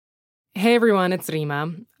Hey everyone, it's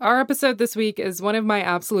Rima. Our episode this week is one of my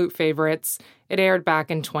absolute favorites. It aired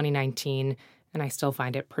back in 2019, and I still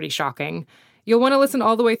find it pretty shocking. You'll want to listen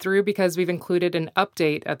all the way through because we've included an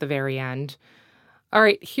update at the very end. All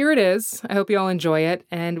right, here it is. I hope you all enjoy it,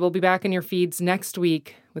 and we'll be back in your feeds next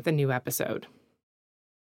week with a new episode.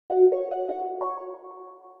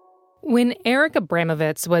 When Eric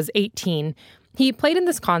Abramovitz was 18, he played in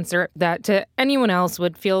this concert that to anyone else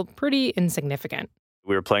would feel pretty insignificant.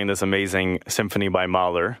 We were playing this amazing symphony by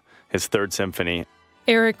Mahler, his third symphony.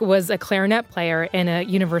 Eric was a clarinet player in a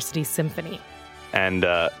university symphony. And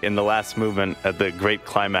in the last movement, at the great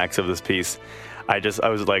climax of this piece, I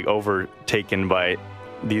was like overtaken by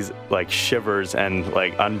these like shivers and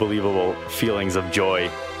like unbelievable feelings of joy.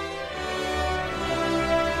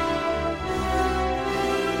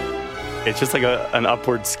 It's just like an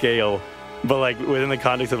upward scale, but like within the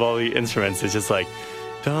context of all the instruments, it's just like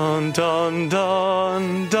dun dun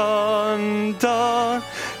dun dun dun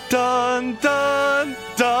dun dun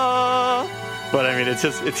dun. But I mean,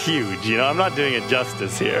 it's huge, you know. I'm not doing it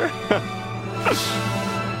justice here.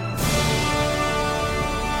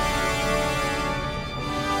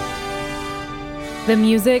 The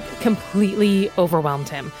music completely overwhelmed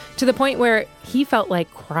him to the point where he felt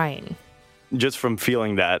like crying. Just from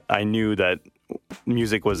feeling that, I knew that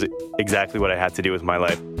music was exactly what I had to do with my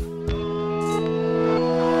life.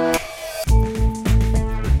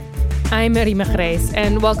 I'm Rima Jerez,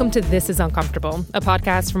 and welcome to This is Uncomfortable, a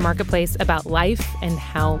podcast from Marketplace about life and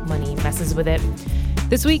how money messes with it.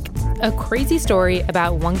 This week, a crazy story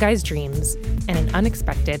about one guy's dreams and an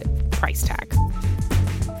unexpected price tag.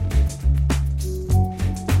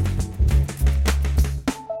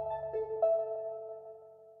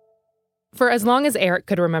 For as long as Eric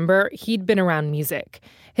could remember, he'd been around music.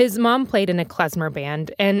 His mom played in a klezmer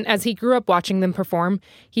band, and as he grew up watching them perform,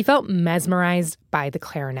 he felt mesmerized by the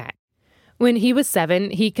clarinet. When he was 7,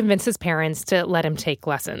 he convinced his parents to let him take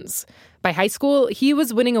lessons. By high school, he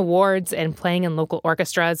was winning awards and playing in local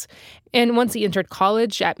orchestras. And once he entered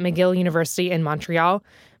college at McGill University in Montreal,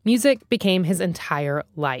 music became his entire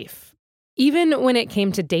life. Even when it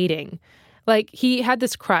came to dating, like he had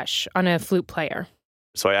this crush on a flute player.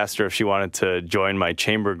 So I asked her if she wanted to join my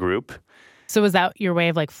chamber group. So was that your way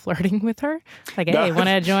of like flirting with her? Like, hey, want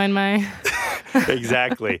to join my...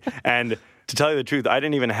 Exactly. And to tell you the truth, I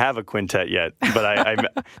didn't even have a quintet yet.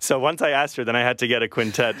 But so once I asked her, then I had to get a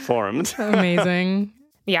quintet formed. Amazing.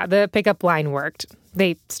 Yeah, the pickup line worked.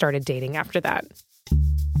 They started dating after that.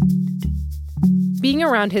 Being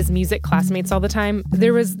around his music classmates all the time,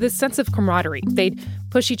 there was this sense of camaraderie. They'd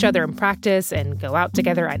push each other in practice and go out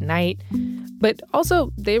together at night. But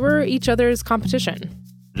also, they were each other's competition.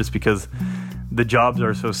 Just because the jobs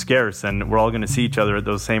are so scarce and we're all going to see each other at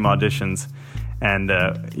those same auditions. And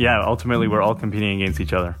ultimately, we're all competing against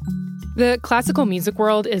each other. The classical music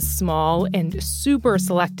world is small and super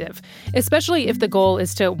selective, especially if the goal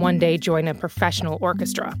is to one day join a professional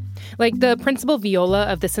orchestra. Like the principal viola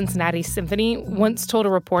of the Cincinnati Symphony once told a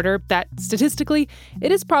reporter that statistically,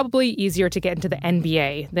 it is probably easier to get into the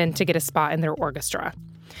NBA than to get a spot in their orchestra.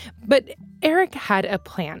 But Eric had a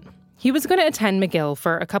plan. He was going to attend McGill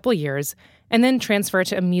for a couple years and then transfer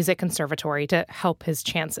to a music conservatory to help his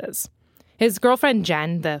chances. His girlfriend,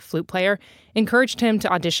 Jen, the flute player, encouraged him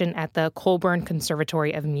to audition at the Colburn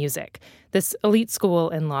Conservatory of Music, this elite school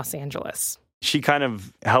in Los Angeles. She kind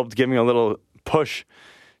of helped give me a little push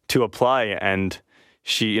to apply, and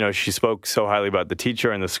she spoke so highly about the teacher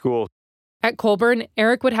and the school. At Colburn,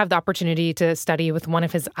 Eric would have the opportunity to study with one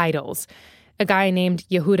of his idols, a guy named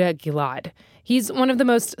Yehuda Gilad. He's one of the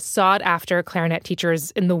most sought-after clarinet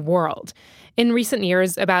teachers in the world. In recent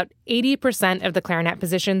years, about 80% of the clarinet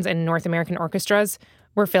positions in North American orchestras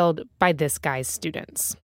were filled by this guy's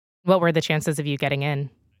students. What were the chances of you getting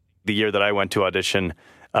in? The year that I went to audition,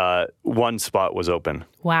 one spot was open.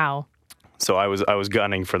 Wow. So I was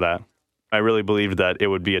gunning for that. I really believed that it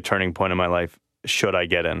would be a turning point in my life should I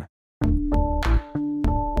get in.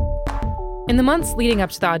 In the months leading up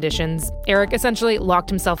to the auditions, Eric essentially locked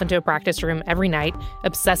himself into a practice room every night,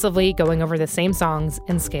 obsessively going over the same songs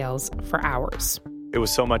and scales for hours. It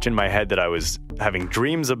was so much in my head that I was having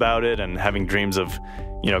dreams about it and having dreams of,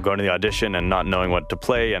 going to the audition and not knowing what to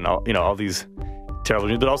play and all these terrible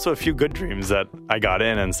dreams, but also a few good dreams that I got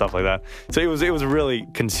in and stuff like that. So it was really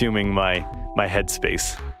consuming my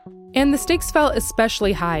headspace. And the stakes felt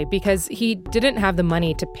especially high because he didn't have the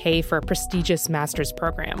money to pay for a prestigious master's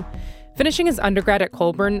program. Finishing his undergrad at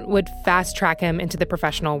Colburn would fast-track him into the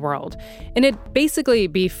professional world, and it'd basically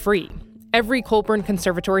be free. Every Colburn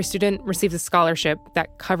Conservatory student receives a scholarship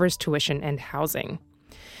that covers tuition and housing.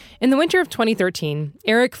 In the winter of 2013,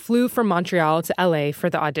 Eric flew from Montreal to LA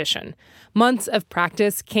for the audition. Months of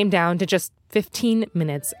practice came down to just 15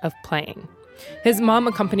 minutes of playing. His mom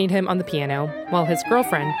accompanied him on the piano while his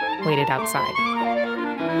girlfriend waited outside.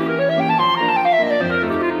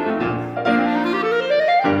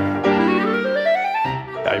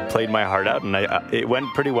 I played my heart out, and it went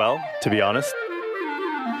pretty well, to be honest.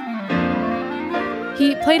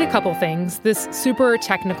 He played a couple things, this super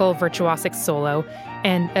technical virtuosic solo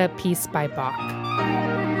and a piece by Bach.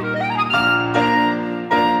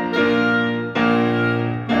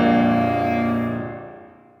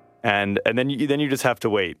 And then you just have to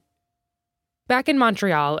wait. Back in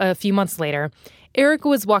Montreal, a few months later, Eric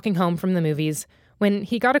was walking home from the movies when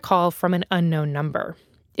he got a call from an unknown number.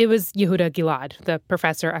 It was Yehuda Gilad, the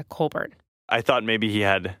professor at Colburn. I thought maybe he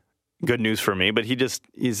had good news for me, but he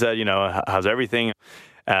said, how's everything?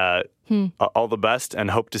 All the best, and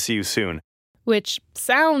hope to see you soon. Which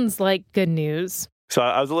sounds like good news. So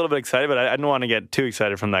I was a little bit excited, but I didn't want to get too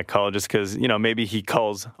excited from that call just because, maybe he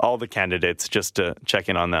calls all the candidates just to check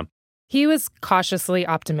in on them. He was cautiously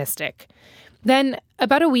optimistic. Then,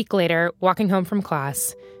 about a week later, walking home from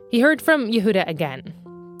class, he heard from Yehuda again,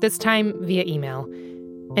 this time via email.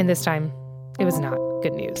 And this time, it was not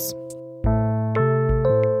good news.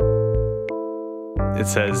 It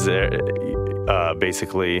says,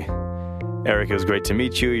 basically, Eric, it was great to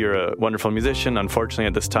meet you. You're a wonderful musician. Unfortunately,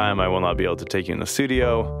 at this time, I will not be able to take you in the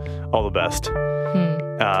studio. All the best.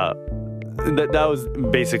 That was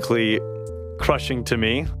basically crushing to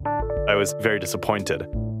me. I was very disappointed.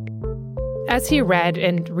 As he read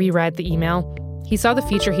and reread the email, he saw the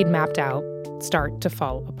future he'd mapped out start to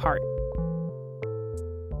fall apart.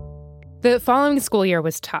 The following school year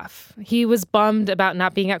was tough. He was bummed about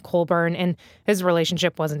not being at Colburn, and his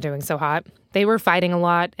relationship wasn't doing so hot. They were fighting a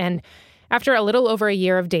lot, and after a little over a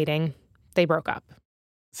year of dating, they broke up.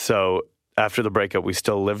 So after the breakup, we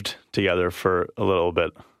still lived together for a little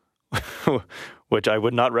bit, which I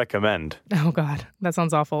would not recommend. Oh, God. That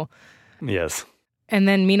sounds awful. Yes. And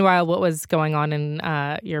then meanwhile, what was going on in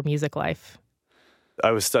your music life?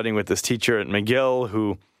 I was studying with this teacher at McGill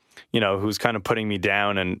who's kind of putting me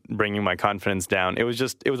down and bringing my confidence down. It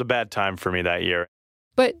was a bad time for me that year.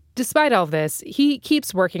 But despite all this, he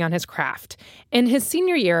keeps working on his craft. In his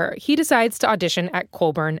senior year, he decides to audition at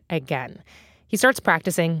Colburn again. He starts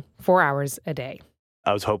practicing 4 hours a day.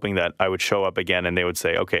 I was hoping that I would show up again and they would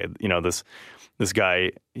say, okay, this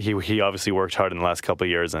guy, he obviously worked hard in the last couple of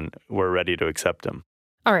years and we're ready to accept him.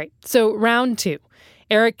 All right, so round 2.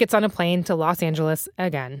 Eric gets on a plane to Los Angeles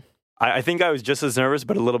again. I think I was just as nervous,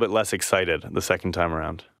 but a little bit less excited the second time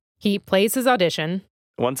around. He plays his audition.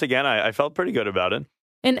 Once again, I felt pretty good about it.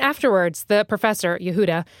 And afterwards, the professor,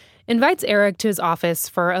 Yehuda, invites Eric to his office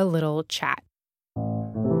for a little chat.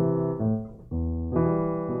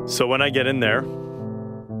 So when I get in there,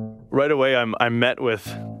 right away I'm met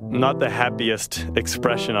with not the happiest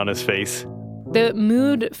expression on his face. The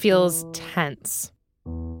mood feels tense.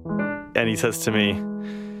 And he says to me,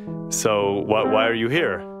 so why are you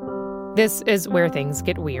here? This is where things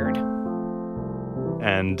get weird.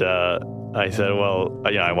 And I said, well,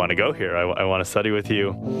 I want to go here. I want to study with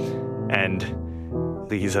you. And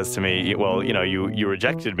he says to me, well, you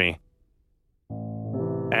rejected me.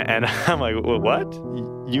 And I'm like, well, what?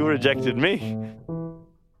 You rejected me?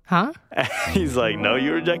 Huh? And he's like, no,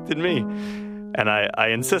 you rejected me. And I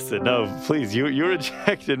insisted, no, please, you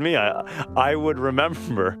rejected me. I would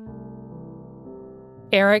remember.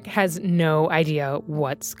 Eric has no idea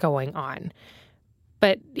what's going on.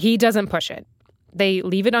 But he doesn't push it. They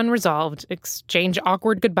leave it unresolved, exchange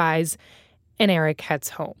awkward goodbyes, and Eric heads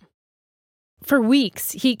home. For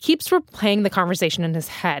weeks, he keeps replaying the conversation in his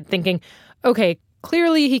head, thinking, okay,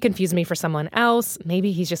 clearly he confused me for someone else.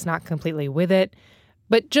 Maybe he's just not completely with it.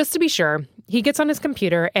 But just to be sure, he gets on his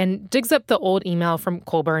computer and digs up the old email from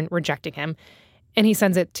Colburn rejecting him, and he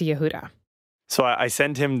sends it to Yehuda. So I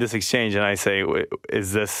send him this exchange, and I say,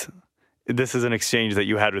 this is an exchange that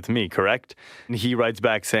you had with me, correct? And he writes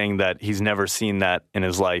back saying that he's never seen that in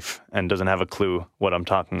his life and doesn't have a clue what I'm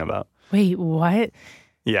talking about. Wait, what?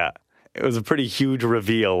 Yeah, it was a pretty huge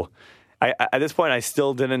reveal. At this point, I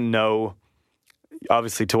still didn't know,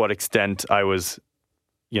 obviously, to what extent I was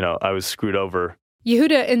screwed over.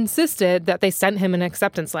 Yehuda insisted that they sent him an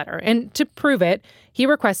acceptance letter, and to prove it, he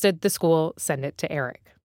requested the school send it to Eric.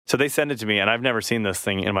 So they send it to me, and I've never seen this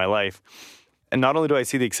thing in my life. And not only do I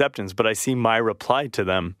see the acceptance, but I see my reply to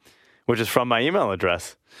them, which is from my email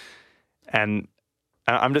address. And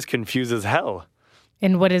I'm just confused as hell.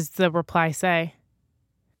 And what does the reply say?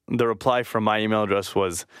 The reply from my email address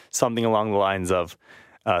was something along the lines of,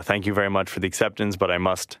 thank you very much for the acceptance, but I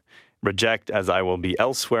must reject as I will be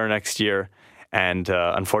elsewhere next year. And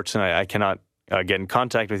unfortunately, I cannot get in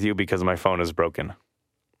contact with you because my phone is broken.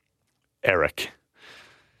 Eric.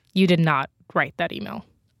 You did not write that email.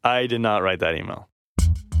 I did not write that email.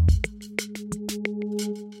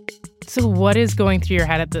 So what is going through your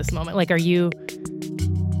head at this moment? Like, are you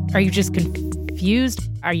just confused?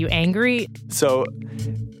 Are you angry? So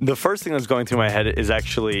the first thing that's going through my head is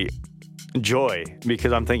actually joy,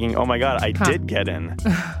 because I'm thinking, oh my God, I did get in.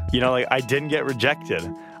 Like I didn't get rejected.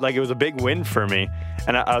 Like it was a big win for me.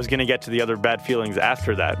 And I was going to get to the other bad feelings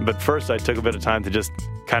after that. But first I took a bit of time to just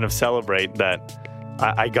kind of celebrate that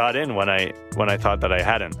I got in when I thought that I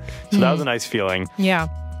hadn't. So that was a nice feeling. Yeah.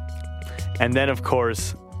 And then, of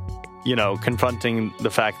course, confronting the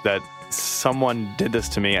fact that someone did this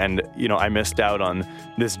to me and, I missed out on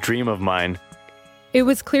this dream of mine. It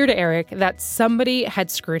was clear to Eric that somebody had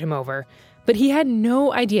screwed him over, but he had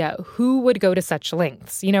no idea who would go to such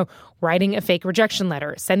lengths. Writing a fake rejection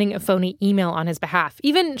letter, sending a phony email on his behalf,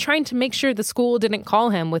 even trying to make sure the school didn't call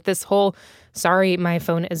him with this whole, sorry, my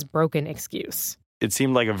phone is broken excuse. It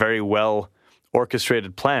seemed like a very well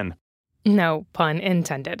orchestrated plan. No pun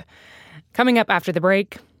intended. Coming up after the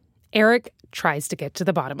break, Eric tries to get to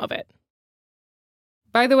the bottom of it.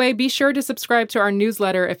 By the way, be sure to subscribe to our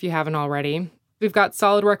newsletter if you haven't already. We've got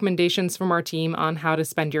solid recommendations from our team on how to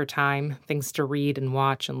spend your time, things to read and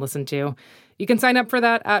watch and listen to. You can sign up for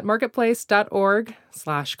that at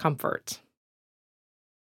marketplace.org/comfort.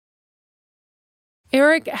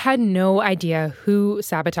 Eric had no idea who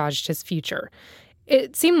sabotaged his future.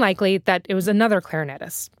 It seemed likely that it was another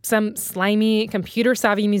clarinetist, some slimy,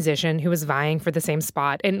 computer-savvy musician who was vying for the same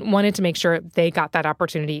spot and wanted to make sure they got that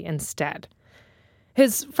opportunity instead.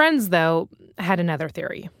 His friends, though, had another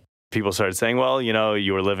theory. People started saying, well,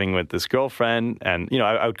 you were living with this girlfriend, and,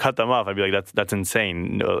 I would cut them off. I'd be like, that's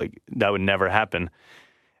insane. No, like, that would never happen.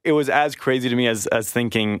 It was as crazy to me as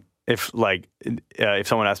thinking if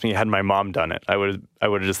someone asked me, had my mom done it, I would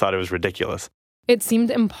have just thought it was ridiculous. It seemed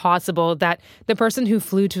impossible that the person who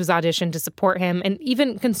flew to his audition to support him and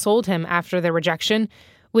even consoled him after the rejection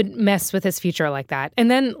would mess with his future like that and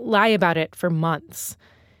then lie about it for months.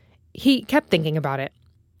 He kept thinking about it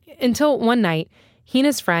until one night, he and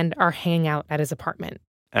his friend are hanging out at his apartment.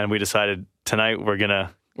 And we decided tonight we're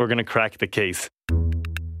gonna crack the case.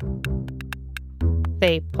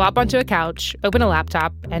 They plop onto a couch, open a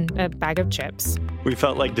laptop, and a bag of chips. We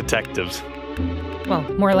felt like detectives. Well,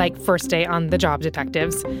 more like first day on the job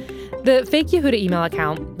detectives. The fake Yehuda email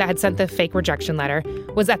account that had sent the fake rejection letter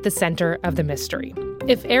was at the center of the mystery.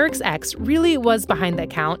 If Eric's ex really was behind the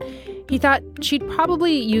account, he thought she'd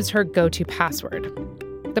probably use her go-to password.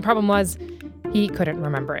 The problem was, he couldn't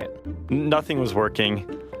remember it. Nothing was working,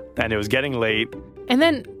 and it was getting late. And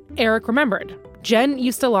then Eric remembered. Jen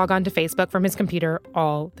used to log on to Facebook from his computer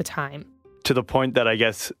all the time. To the point that I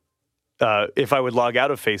guess if I would log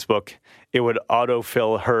out of Facebook, it would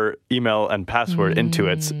autofill her email and password into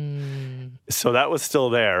it. So that was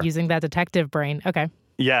still there. Using that detective brain. Okay.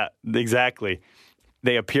 Yeah, exactly.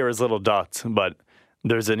 They appear as little dots, but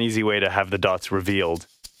there's an easy way to have the dots revealed.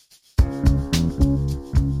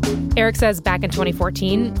 Eric says back in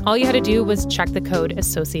 2014, all you had to do was check the code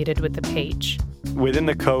associated with the page. Within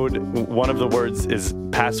the code, one of the words is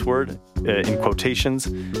password in quotations.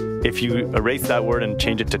 If you erase that word and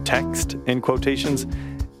change it to text in quotations,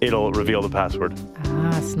 it'll reveal the password.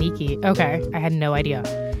 Ah, sneaky. Okay, I had no idea.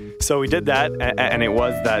 So we did that, and it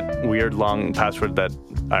was that weird long password that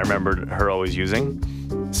I remembered her always using.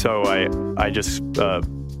 So I just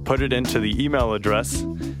put it into the email address,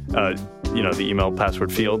 the email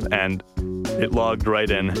password field, and it logged right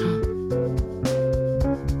in.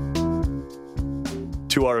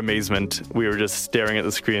 To our amazement, we were just staring at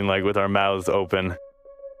the screen like with our mouths open.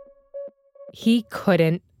 He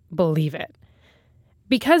couldn't believe it.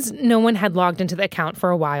 Because no one had logged into the account for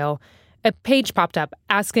a while, a page popped up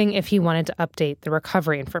asking if he wanted to update the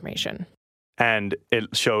recovery information. And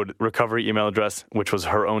it showed recovery email address, which was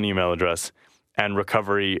her own email address, and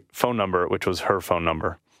recovery phone number, which was her phone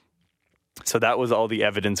number. So that was all the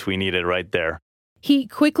evidence we needed right there. He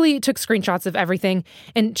quickly took screenshots of everything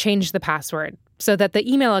and changed the password so that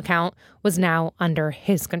the email account was now under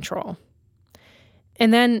his control.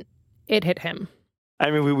 And then it hit him. I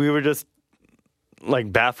mean, we were just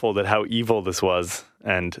like baffled at how evil this was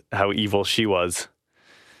and how evil she was.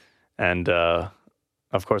 And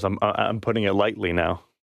of course, I'm putting it lightly now.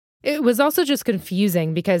 It was also just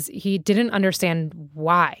confusing because he didn't understand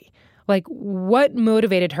why. Like, what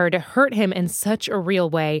motivated her to hurt him in such a real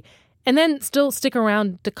way and then still stick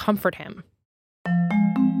around to comfort him?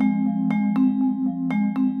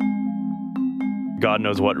 God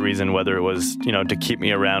knows what reason, whether it was, to keep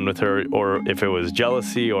me around with her, or if it was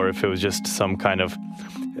jealousy, or if it was just some kind of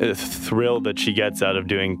thrill that she gets out of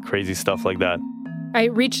doing crazy stuff like that. I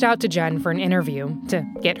reached out to Jen for an interview to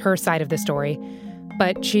get her side of the story,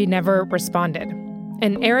 but she never responded.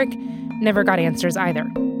 And Eric never got answers either.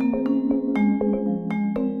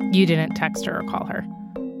 You didn't text her or call her?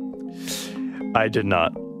 I did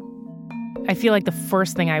not. I feel like the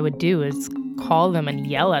first thing I would do is call them and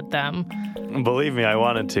yell at them. Believe me, I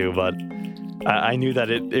wanted to, but I knew that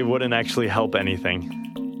it wouldn't actually help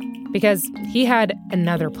anything. Because he had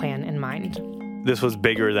another plan in mind. This was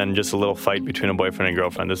bigger than just a little fight between a boyfriend and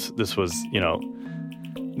girlfriend. This was,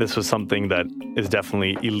 this was something that is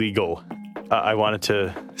definitely illegal. I wanted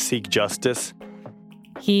to seek justice.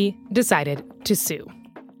 He decided to sue.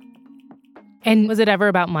 And was it ever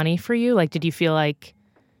about money for you? Like, did you feel like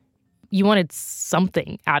you wanted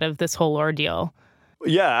something out of this whole ordeal?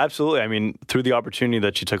 Yeah, absolutely. I mean, through the opportunity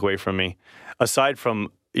that she took away from me, aside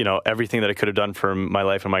from, everything that I could have done for my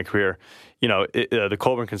life and my career, the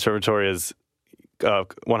Colburn Conservatory is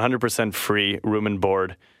 100% free room and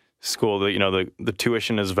board school. The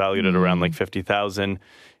tuition is valued at around like $50,000.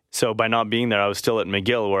 So by not being there, I was still at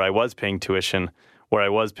McGill, where I was paying tuition, where I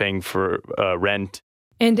was paying for rent.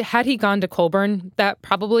 And had he gone to Colburn, that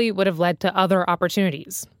probably would have led to other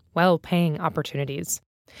opportunities, well-paying opportunities.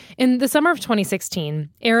 In the summer of 2016,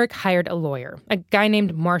 Eric hired a lawyer, a guy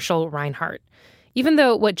named Marshall Reinhardt. Even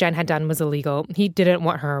though what Jen had done was illegal, he didn't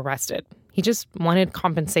want her arrested. He just wanted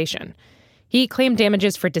compensation. He claimed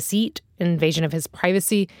damages for deceit, invasion of his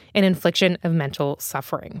privacy, and infliction of mental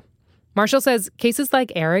suffering. Marshall says cases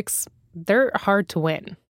like Eric's, they're hard to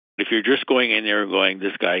win. If you're just going in there going,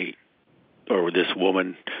 this guy or this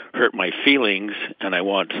woman hurt my feelings and I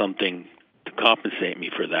want something to compensate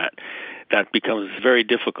me for that, that becomes very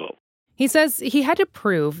difficult. He says he had to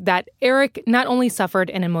prove that Eric not only suffered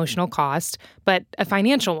an emotional cost, but a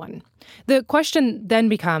financial one. The question then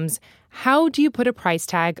becomes, how do you put a price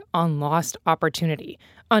tag on lost opportunity,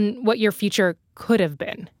 on what your future could have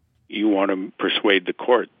been? You want to persuade the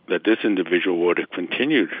court that this individual would have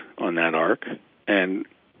continued on that arc and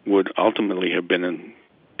would ultimately have been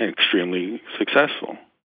extremely successful.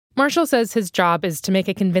 Marshall says his job is to make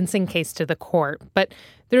a convincing case to the court, but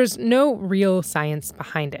there's no real science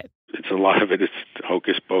behind it. It's a lot of it is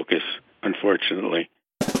hocus pocus, unfortunately.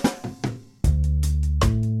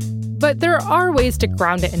 But there are ways to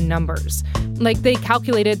ground it in numbers. Like they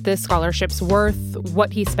calculated the scholarship's worth,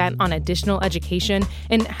 what he spent on additional education,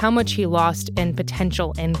 and how much he lost in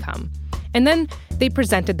potential income. And then they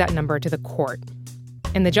presented that number to the court.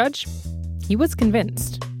 And the judge, he was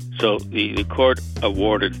convinced. So the court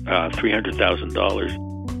awarded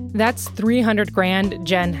 $300,000. That's $300,000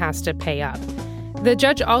 Jen has to pay up. The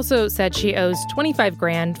judge also said she owes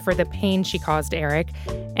 $25,000 for the pain she caused Eric,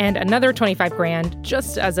 and another $25,000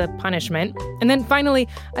 just as a punishment, and then finally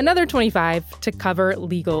another $25,000 to cover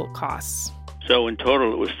legal costs. So in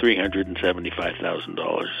total, it was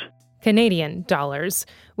 $375,000. Canadian dollars,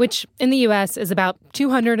 which in the U.S. is about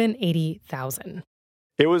 $280,000.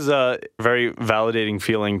 It was a very validating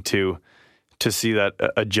feeling to see that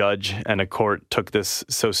a judge and a court took this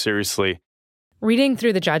so seriously. Reading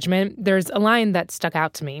through the judgment, there's a line that stuck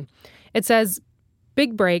out to me. It says,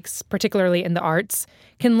 big breaks, particularly in the arts,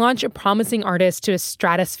 can launch a promising artist to a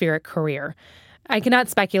stratospheric career. I cannot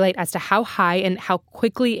speculate as to how high and how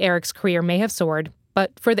quickly Eric's career may have soared,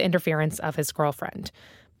 but for the interference of his girlfriend.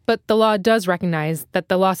 But the law does recognize that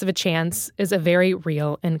the loss of a chance is a very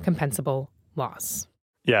real and compensable loss.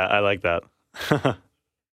 Yeah, I like that.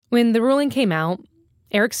 When the ruling came out,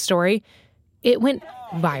 Eric's story, it went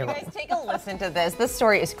viral. Guys, take a listen to this. This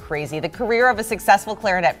story is crazy. The career of a successful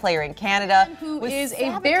clarinet player in Canada, who is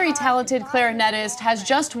a very talented clarinetist, has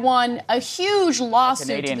just won a huge lawsuit.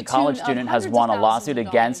 A Canadian college student has won a lawsuit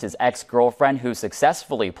against his ex-girlfriend who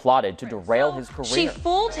successfully plotted to derail his career. She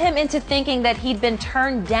fooled him into thinking that he'd been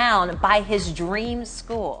turned down by his dream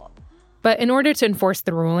school. But in order to enforce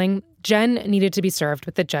the ruling, Jen needed to be served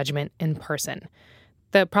with the judgment in person.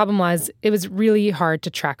 The problem was, it was really hard to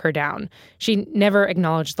track her down. She never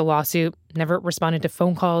acknowledged the lawsuit, never responded to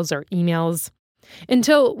phone calls or emails.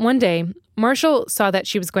 Until one day, Marshall saw that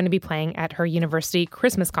she was going to be playing at her university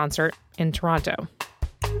Christmas concert in Toronto.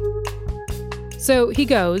 So he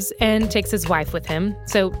goes and takes his wife with him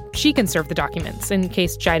so she can serve the documents in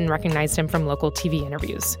case Jen recognized him from local TV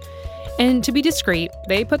interviews. And to be discreet,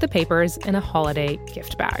 they put the papers in a holiday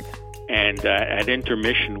gift bag. And at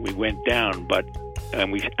intermission, we went down,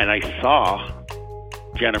 and I saw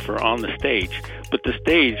Jennifer on the stage, but the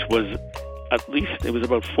stage was it was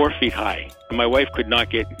about 4 feet high, and my wife could not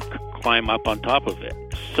climb up on top of it.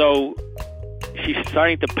 So she's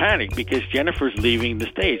starting to panic because Jennifer's leaving the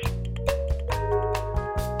stage.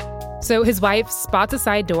 So his wife spots a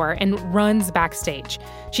side door and runs backstage.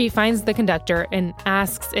 She finds the conductor and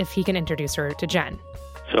asks if he can introduce her to Jen.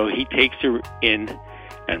 So he takes her in,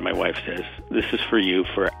 and my wife says, "This is for you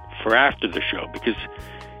for after the show," because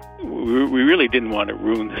we really didn't want to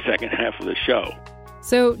ruin the second half of the show.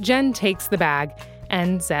 So Jen takes the bag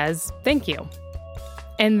and says, "Thank you."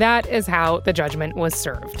 And that is how the judgment was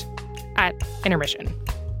served at intermission.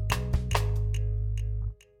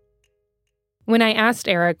 When I asked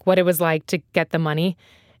Eric what it was like to get the money,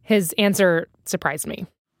 his answer surprised me.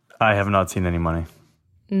 I have not seen any money.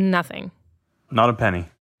 Nothing. Not a penny.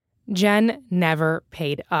 Jen never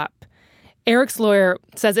paid up. Eric's lawyer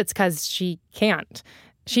says it's because she can't.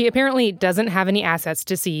 She apparently doesn't have any assets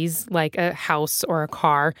to seize, like a house or a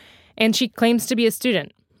car, and she claims to be a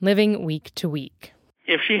student, living week to week.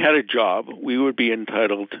 If she had a job, we would be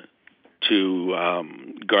entitled to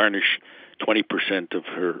garnish 20% of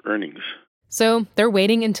her earnings. So they're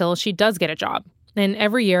waiting until she does get a job. And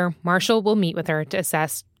every year, Marshall will meet with her to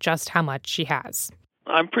assess just how much she has.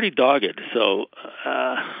 I'm pretty dogged, so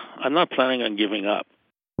I'm not planning on giving up.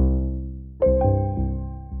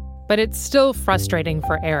 But it's still frustrating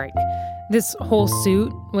for Eric. This whole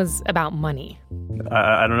suit was about money.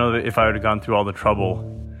 I don't know if I would have gone through all the trouble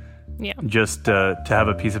just to have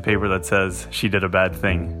a piece of paper that says she did a bad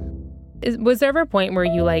thing. Was there ever a point where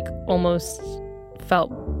you almost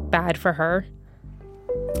felt bad for her?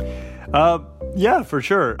 Yeah, for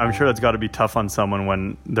sure. I'm sure that's got to be tough on someone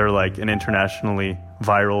when they're an internationally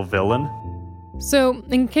viral villain. So,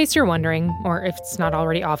 in case you're wondering, or if it's not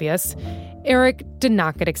already obvious, Eric did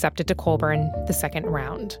not get accepted to Colburn the second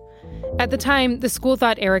round. At the time, the school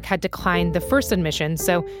thought Eric had declined the first admission,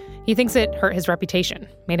 so he thinks it hurt his reputation,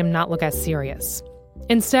 made him not look as serious.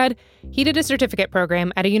 Instead, he did a certificate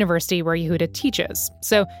program at a university where Yehuda teaches,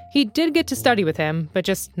 so he did get to study with him, but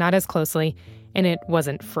just not as closely, and it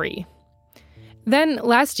wasn't free. Then,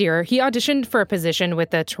 last year, he auditioned for a position with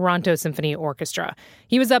the Toronto Symphony Orchestra.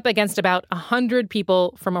 He was up against about 100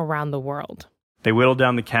 people from around the world. They whittle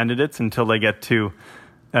down the candidates until they get to,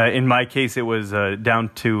 in my case, it was down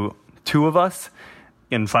to 2 of us.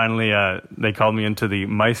 And finally, they called me into the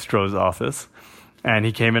maestro's office. And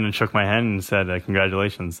he came in and shook my hand and said,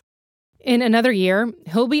 congratulations. In another year,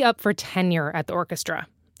 he'll be up for tenure at the orchestra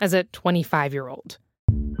as a 25-year-old.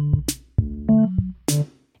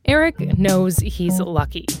 Eric knows he's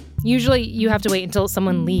lucky. Usually, you have to wait until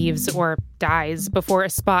someone leaves or dies before a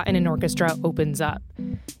spot in an orchestra opens up.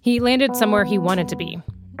 He landed somewhere he wanted to be,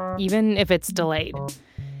 even if it's delayed.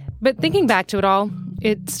 But thinking back to it all,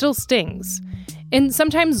 it still stings. And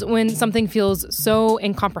sometimes when something feels so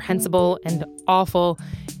incomprehensible and awful,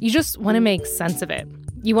 you just want to make sense of it.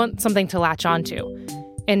 You want something to latch onto.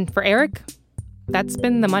 And for Eric, that's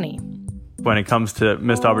been the money. When it comes to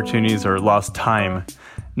missed opportunities or lost time,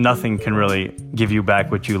 nothing can really give you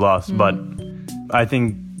back what you lost. But I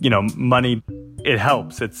think, money, it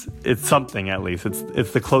helps. It's something, at least.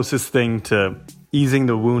 It's the closest thing to easing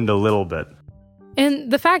the wound a little bit.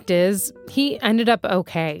 And the fact is, he ended up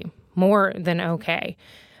okay. More than okay.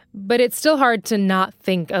 But it's still hard to not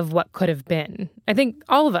think of what could have been. I think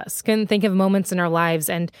all of us can think of moments in our lives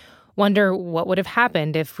and wonder what would have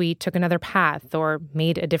happened if we took another path or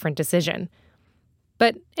made a different decision.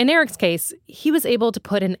 But in Eric's case, he was able to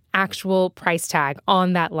put an actual price tag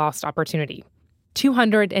on that lost opportunity,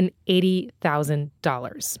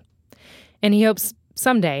 $280,000. And he hopes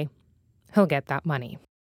someday he'll get that money.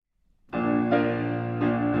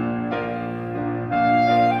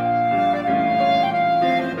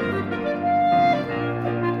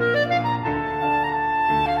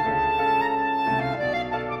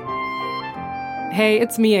 Hey,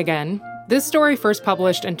 it's me again. This story first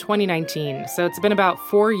published in 2019, so it's been about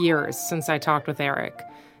 4 years since I talked with Eric.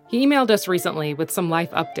 He emailed us recently with some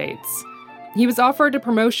life updates. He was offered a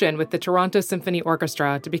promotion with the Toronto Symphony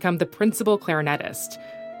Orchestra to become the principal clarinetist.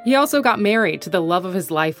 He also got married to the love of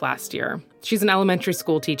his life last year. She's an elementary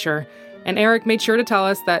school teacher, and Eric made sure to tell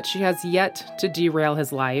us that she has yet to derail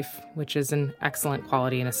his life, which is an excellent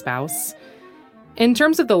quality in a spouse. In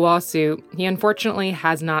terms of the lawsuit, he unfortunately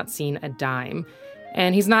has not seen a dime,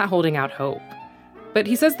 and he's not holding out hope. But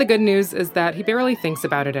he says the good news is that he barely thinks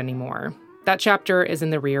about it anymore. That chapter is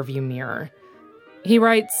in the rearview mirror. He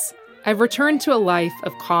writes, "I've returned to a life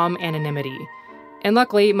of calm anonymity, and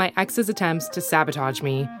luckily my ex's attempts to sabotage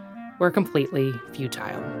me were completely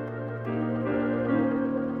futile."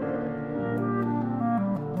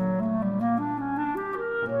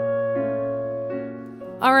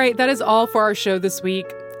 All right, that is all for our show this week.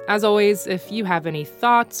 As always, if you have any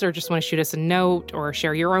thoughts or just want to shoot us a note or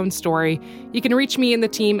share your own story, you can reach me and the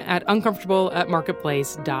team at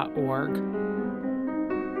uncomfortable@marketplace.org.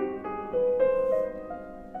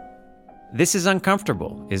 This is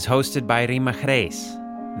Uncomfortable is hosted by Rima Jerez.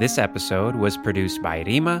 This episode was produced by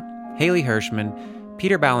Rima, Haley Hirschman,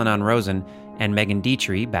 Peter Balanon-Rosen, and Megan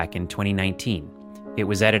Dietrich back in 2019. It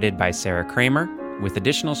was edited by Sarah Kramer, with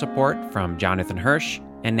additional support from Jonathan Hirsch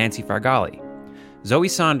and Nancy Fargali. Zoe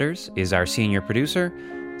Saunders is our senior producer.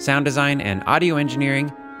 Sound design and audio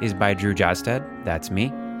engineering is by Drew Josted. That's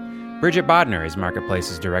me. Bridget Bodner is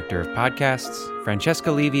Marketplace's director of podcasts.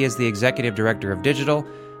 Francesca Levy is the executive director of digital.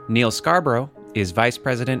 Neil Scarborough is vice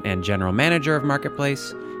president and general manager of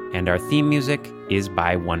Marketplace. And our theme music is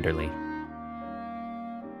by Wonderly.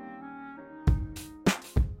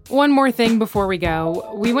 One more thing before we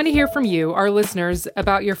go. We want to hear from you, our listeners,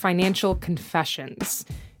 about your financial confessions.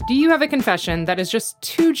 Do you have a confession that is just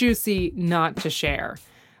too juicy not to share?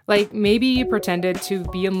 Like maybe you pretended to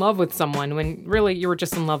be in love with someone when really you were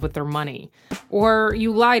just in love with their money. Or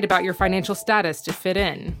you lied about your financial status to fit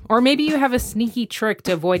in. Or maybe you have a sneaky trick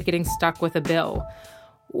to avoid getting stuck with a bill.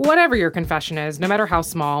 Whatever your confession is, no matter how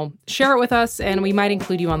small, share it with us and we might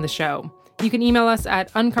include you on the show. You can email us at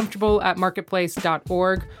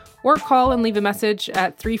uncomfortable@marketplace.org or call and leave a message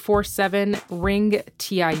at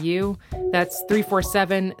 347-RING-TIU. That's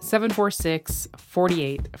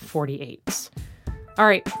 347-746-4848. All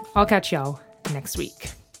right, I'll catch y'all next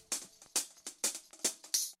week.